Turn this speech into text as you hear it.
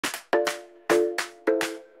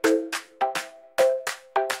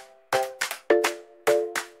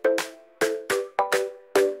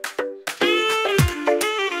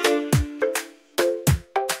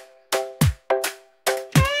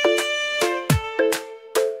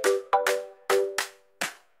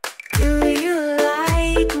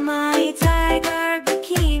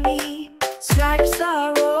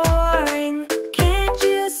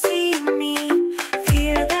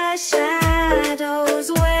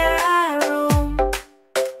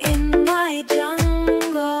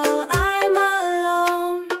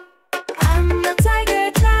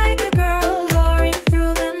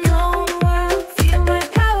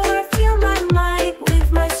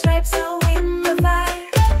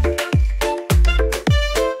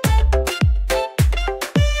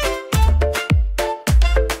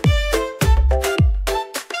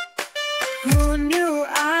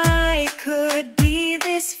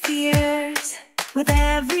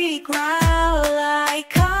fiery growl like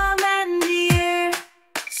commandeer.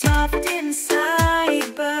 Soft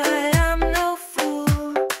inside, but I'm no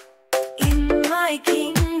fool. In my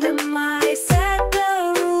kingdom, I set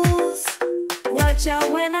the rules. Watch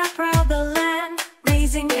out when I prowl the land,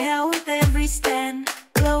 raising hell with every stand.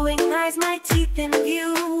 Glowing eyes, my teeth in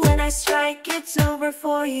view. When I strike, it's over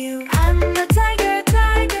for you. I'm the tiger.